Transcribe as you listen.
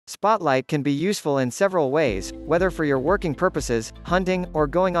Spotlight can be useful in several ways, whether for your working purposes, hunting, or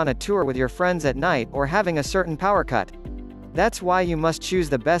going on a tour with your friends at night, or having a certain power cut. That's why you must choose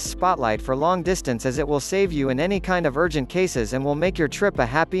the best spotlight for long distance, as it will save you in any kind of urgent cases and will make your trip a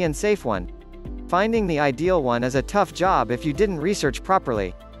happy and safe one. Finding the ideal one is a tough job if you didn't research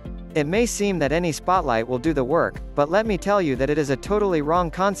properly. It may seem that any spotlight will do the work, but let me tell you that it is a totally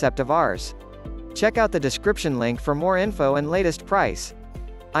wrong concept of ours. Check out the description link for more info and latest price.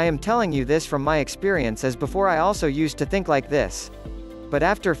 I am telling you this from my experience, as before I also used to think like this. But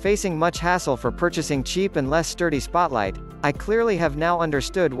after facing much hassle for purchasing cheap and less sturdy spotlight, I clearly have now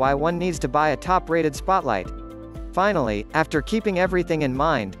understood why one needs to buy a top-rated spotlight. Finally, after keeping everything in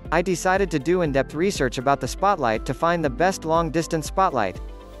mind, I decided to do in-depth research about the spotlight to find the best long-distance spotlight.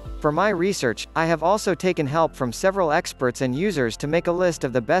 For my research, I have also taken help from several experts and users to make a list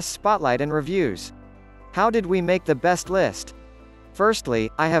of the best spotlight and reviews. How did we make the best list? Firstly,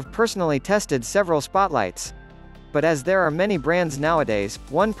 I have personally tested several spotlights. But as there are many brands nowadays,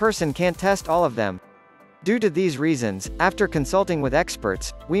 one person can't test all of them. Due to these reasons, after consulting with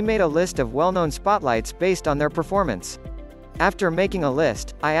experts, we made a list of well-known spotlights based on their performance. After making a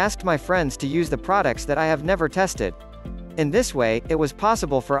list, I asked my friends to use the products that I have never tested. In this way, it was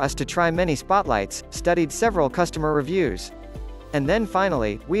possible for us to try many spotlights, studied several customer reviews. And then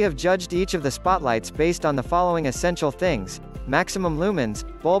finally, we have judged each of the spotlights based on the following essential things: maximum lumens,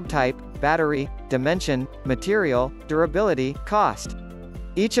 bulb type, battery, dimension, material, durability, cost.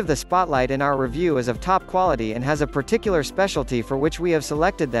 Each of the spotlight in our review is of top quality and has a particular specialty for which we have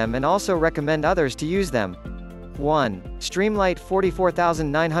selected them and also recommend others to use them. 1. Streamlight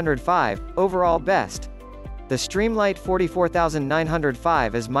 44905, overall best. The Streamlight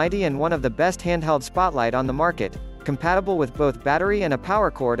 44905 is mighty and one of the best handheld spotlight on the market, compatible with both battery and a power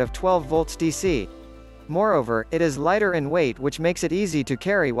cord of 12 volts DC. Moreover, it is lighter in weight, which makes it easy to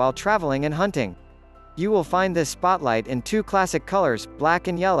carry while traveling and hunting. You will find this spotlight in two classic colors, black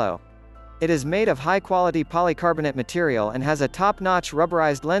and yellow. It is made of high-quality polycarbonate material and has a top-notch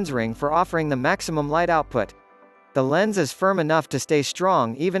rubberized lens ring for offering the maximum light output. The lens is firm enough to stay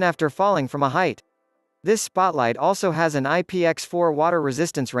strong even after falling from a height. This spotlight also has an IPX4 water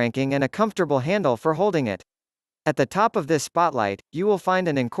resistance ranking and a comfortable handle for holding it. At the top of this spotlight, you will find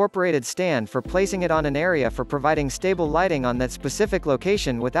an incorporated stand for placing it on an area for providing stable lighting on that specific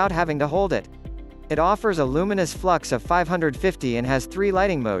location without having to hold it. It offers a luminous flux of 550 and has 3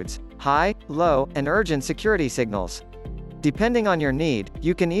 lighting modes: high, low, and urgent security signals. Depending on your need,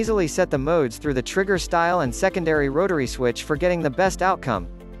 you can easily set the modes through the trigger style and secondary rotary switch for getting the best outcome.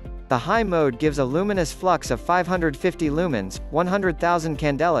 The high mode gives a luminous flux of 550 lumens, 100,000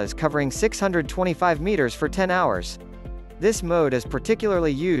 candelas covering 625 meters for 10 hours. This mode is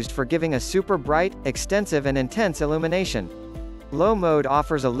particularly used for giving a super bright, extensive and intense illumination. Low mode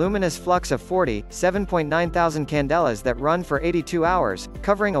offers a luminous flux of 47.9 thousand candelas that run for 82 hours,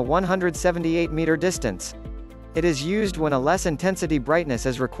 covering a 178 meter distance. It is used when a less intensity brightness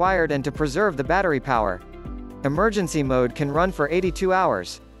is required and to preserve the battery power. Emergency mode can run for 82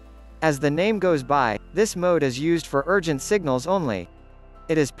 hours. As the name goes by, this mode is used for urgent signals only.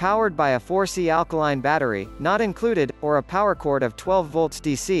 It is powered by a 4C alkaline battery, not included, or a power cord of 12 volts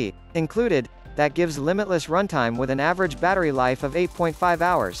DC, included, that gives limitless runtime with an average battery life of 8.5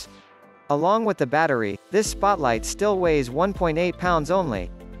 hours. Along with the battery, this spotlight still weighs 1.8 pounds only.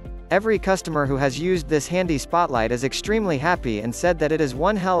 Every customer who has used this handy spotlight is extremely happy and said that it is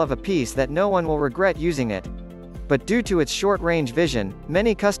one hell of a piece that no one will regret using it. But due to its short-range vision,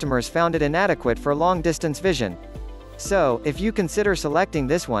 many customers found it inadequate for long-distance vision. So, if you consider selecting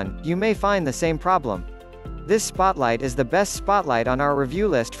this one, you may find the same problem. This spotlight is the best spotlight on our review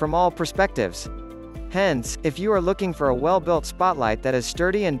list from all perspectives. Hence, if you are looking for a well-built spotlight that is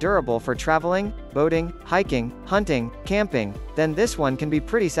sturdy and durable for traveling, boating, hiking, hunting, camping, then this one can be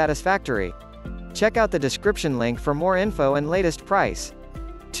pretty satisfactory. Check out the description link for more info and latest price.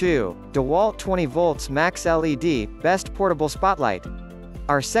 2. DeWalt 20 volts Max LED, best portable spotlight.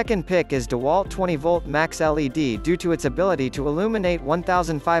 Our second pick is DeWalt 20 volt Max LED due to its ability to illuminate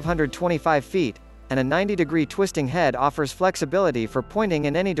 1,525 feet, and a 90-degree twisting head offers flexibility for pointing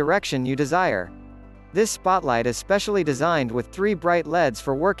in any direction you desire. This spotlight is specially designed with 3 bright LEDs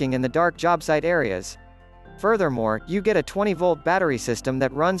for working in the dark job site areas. Furthermore, you get a 20-volt battery system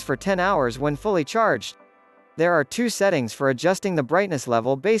that runs for 10 hours when fully charged. There are 2 settings for adjusting the brightness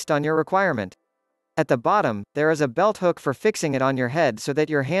level based on your requirement. At the bottom, there is a belt hook for fixing it on your head so that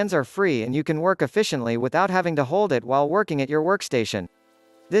your hands are free and you can work efficiently without having to hold it while working at your workstation.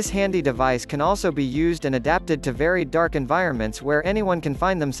 This handy device can also be used and adapted to varied dark environments where anyone can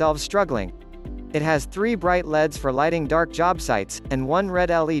find themselves struggling. It has 3 bright LEDs for lighting dark job sites, and 1 red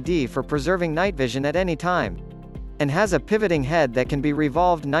LED for preserving night vision at any time. And has a pivoting head that can be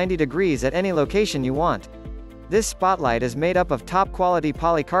revolved 90 degrees at any location you want. This spotlight is made up of top-quality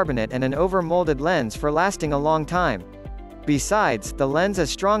polycarbonate and an over-molded lens for lasting a long time. Besides, the lens is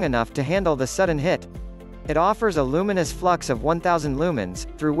strong enough to handle the sudden hit. It offers a luminous flux of 1000 lumens,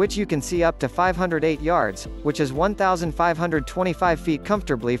 through which you can see up to 508 yards, which is 1525 feet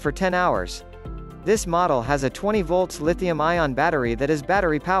comfortably for 10 hours. This model has a 20 volts lithium-ion battery that is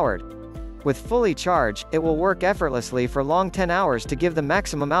battery-powered. With fully charged, it will work effortlessly for long 10 hours to give the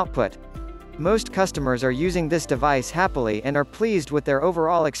maximum output. Most customers are using this device happily and are pleased with their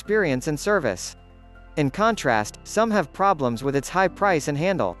overall experience and service. In contrast, some have problems with its high price and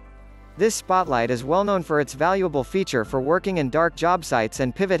handle. This spotlight is well known for its valuable feature for working in dark job sites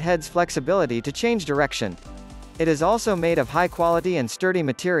and pivot head's flexibility to change direction. It is also made of high quality and sturdy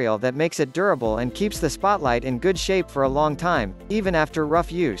material that makes it durable and keeps the spotlight in good shape for a long time, even after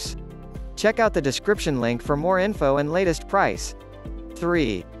rough use. Check out the description link for more info and latest price.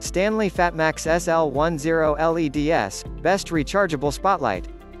 3. Stanley Fatmax SL10 LEDs, Best Rechargeable Spotlight.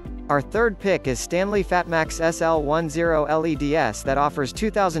 Our third pick is Stanley Fatmax SL10 LEDs that offers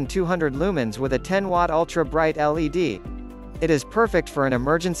 2200 lumens with a 10-watt ultra-bright LED. It is perfect for an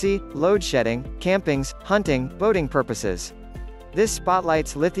emergency, load shedding, campings, hunting, boating purposes. This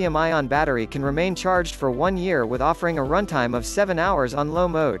spotlight's lithium-ion battery can remain charged for 1 year with offering a runtime of 7 hours on low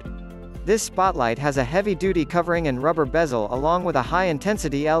mode. This spotlight has a heavy-duty covering and rubber bezel along with a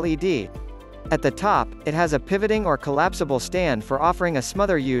high-intensity LED. At the top, it has a pivoting or collapsible stand for offering a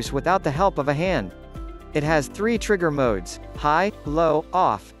smother use without the help of a hand. It has 3 trigger modes, high, low,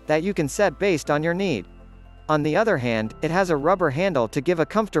 off, that you can set based on your need. On the other hand, it has a rubber handle to give a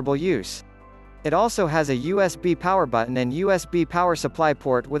comfortable use. It also has a USB power button and USB power supply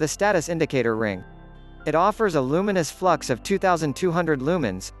port with a status indicator ring. It offers a luminous flux of 2200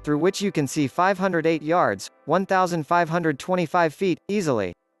 lumens, through which you can see 508 yards, 1525 feet,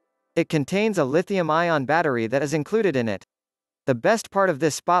 easily. It contains a lithium-ion battery that is included in it. The best part of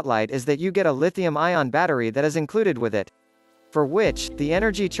this spotlight is that you get a lithium-ion battery that is included with it, for which, the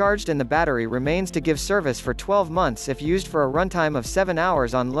energy charged in the battery remains to give service for 12 months if used for a runtime of 7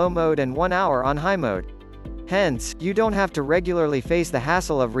 hours on low mode and 1 hour on high mode. Hence, you don't have to regularly face the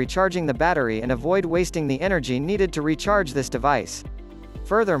hassle of recharging the battery and avoid wasting the energy needed to recharge this device.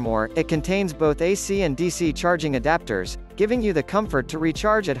 Furthermore, it contains both AC and DC charging adapters, giving you the comfort to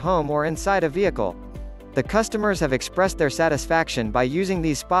recharge at home or inside a vehicle. The customers have expressed their satisfaction by using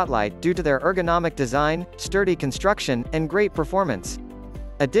these spotlight due to their ergonomic design, sturdy construction, and great performance.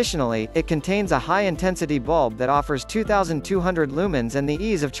 Additionally, it contains a high-intensity bulb that offers 2200 lumens and the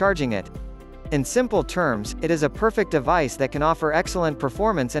ease of charging it. In simple terms, it is a perfect device that can offer excellent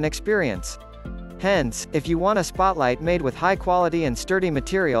performance and experience. Hence, if you want a spotlight made with high quality and sturdy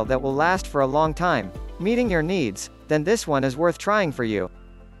material that will last for a long time, meeting your needs, then this one is worth trying for you.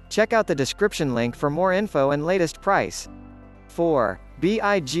 Check out the description link for more info and latest price. 4.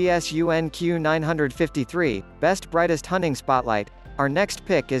 BIGSUN Q953, Best Brightest Hunting Spotlight. Our next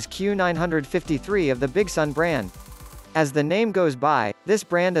pick is Q953 of the Big Sun brand. As the name goes by, this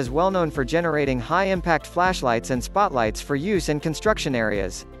brand is well known for generating high-impact flashlights and spotlights for use in construction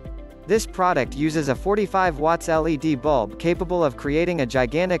areas. This product uses a 45 watts LED bulb capable of creating a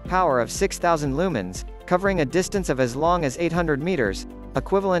gigantic power of 6000 lumens, covering a distance of as long as 800 meters,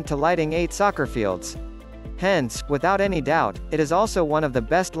 equivalent to lighting 8 soccer fields. Hence, without any doubt, it is also one of the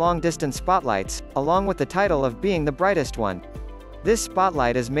best long-distance spotlights, along with the title of being the brightest one. This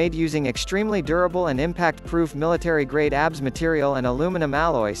spotlight is made using extremely durable and impact-proof military-grade ABS material and aluminum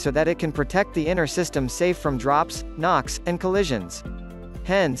alloy so that it can protect the inner system safe from drops, knocks, and collisions.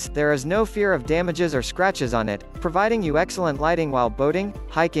 Hence, there is no fear of damages or scratches on it, providing you excellent lighting while boating,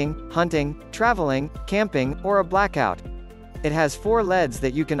 hiking, hunting, traveling, camping, or a blackout. It has 4 LEDs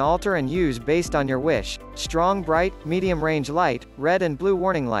that you can alter and use based on your wish: strong bright, medium-range light, red and blue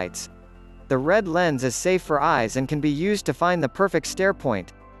warning lights. The red lens is safe for eyes and can be used to find the perfect stare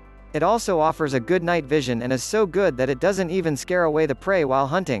point. It also offers a good night vision and is so good that it doesn't even scare away the prey while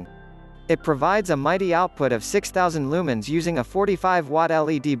hunting. It provides a mighty output of 6000 lumens using a 45-watt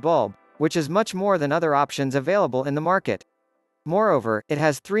LED bulb, which is much more than other options available in the market. Moreover, it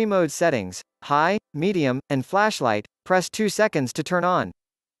has 3 mode settings: high, medium, and flashlight. Press 2 seconds to turn on.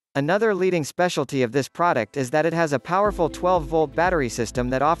 Another leading specialty of this product is that it has a powerful 12-volt battery system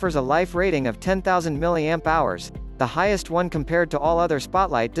that offers a life rating of 10,000 mAh, the highest one compared to all other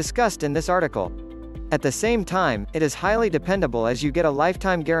spotlight discussed in this article. At the same time, it is highly dependable as you get a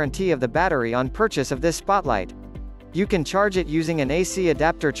lifetime guarantee of the battery on purchase of this spotlight. You can charge it using an AC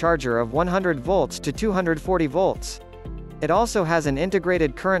adapter charger of 100 volts to 240 volts. It also has an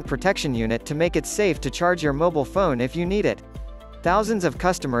integrated current protection unit to make it safe to charge your mobile phone if you need it. Thousands of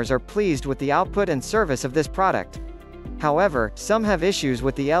customers are pleased with the output and service of this product. However, some have issues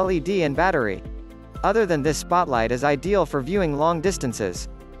with the LED and battery. Other than this spotlight is ideal for viewing long distances.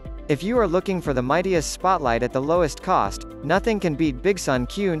 If you are looking for the mightiest spotlight at the lowest cost, nothing can beat BigSun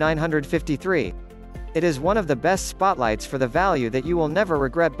Q953. It is one of the best spotlights for the value that you will never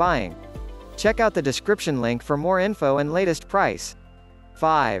regret buying. Check out the description link for more info and latest price.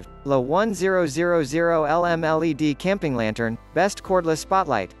 5. LO1000LM LED Camping Lantern, Best Cordless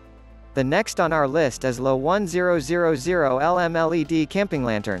Spotlight. The next on our list is LO1000LM LED Camping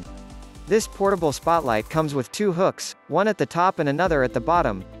Lantern. This portable spotlight comes with two hooks, one at the top and another at the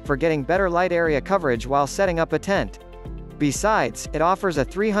bottom, for getting better light area coverage while setting up a tent. Besides, it offers a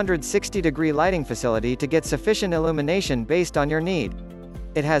 360-degree lighting facility to get sufficient illumination based on your need.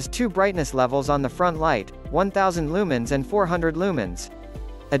 It has two brightness levels on the front light, 1000 lumens and 400 lumens.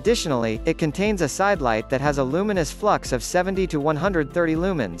 Additionally, it contains a side light that has a luminous flux of 70 to 130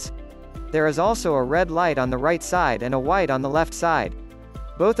 lumens. There is also a red light on the right side and a white on the left side.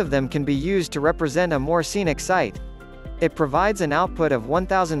 Both of them can be used to represent a more scenic site. It provides an output of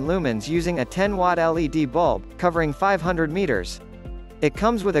 1000 lumens using a 10-watt LED bulb, covering 500 meters. It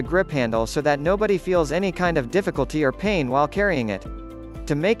comes with a grip handle so that nobody feels any kind of difficulty or pain while carrying it.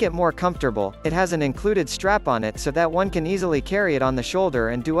 To make it more comfortable, it has an included strap on it so that one can easily carry it on the shoulder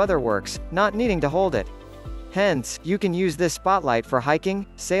and do other works, not needing to hold it. Hence, you can use this spotlight for hiking,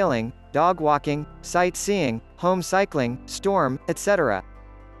 sailing, dog walking, sightseeing, home cycling, storm, etc.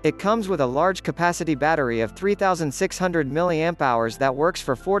 It comes with a large capacity battery of 3600 mAh that works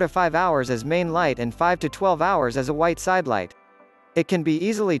for 4 to 5 hours as main light and 5 to 12 hours as a white side light. It can be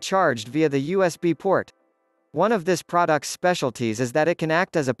easily charged via the USB port. One of this product's specialties is that it can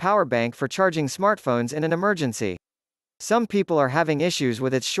act as a power bank for charging smartphones in an emergency. Some people are having issues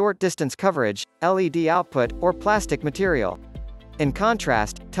with its short distance coverage, LED output, or plastic material. In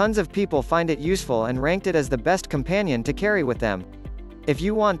contrast, tons of people find it useful and ranked it as the best companion to carry with them. If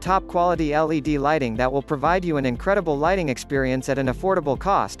you want top quality LED lighting that will provide you an incredible lighting experience at an affordable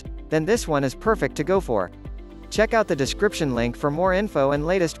cost, then this one is perfect to go for. Check out the description link for more info and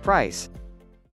latest price.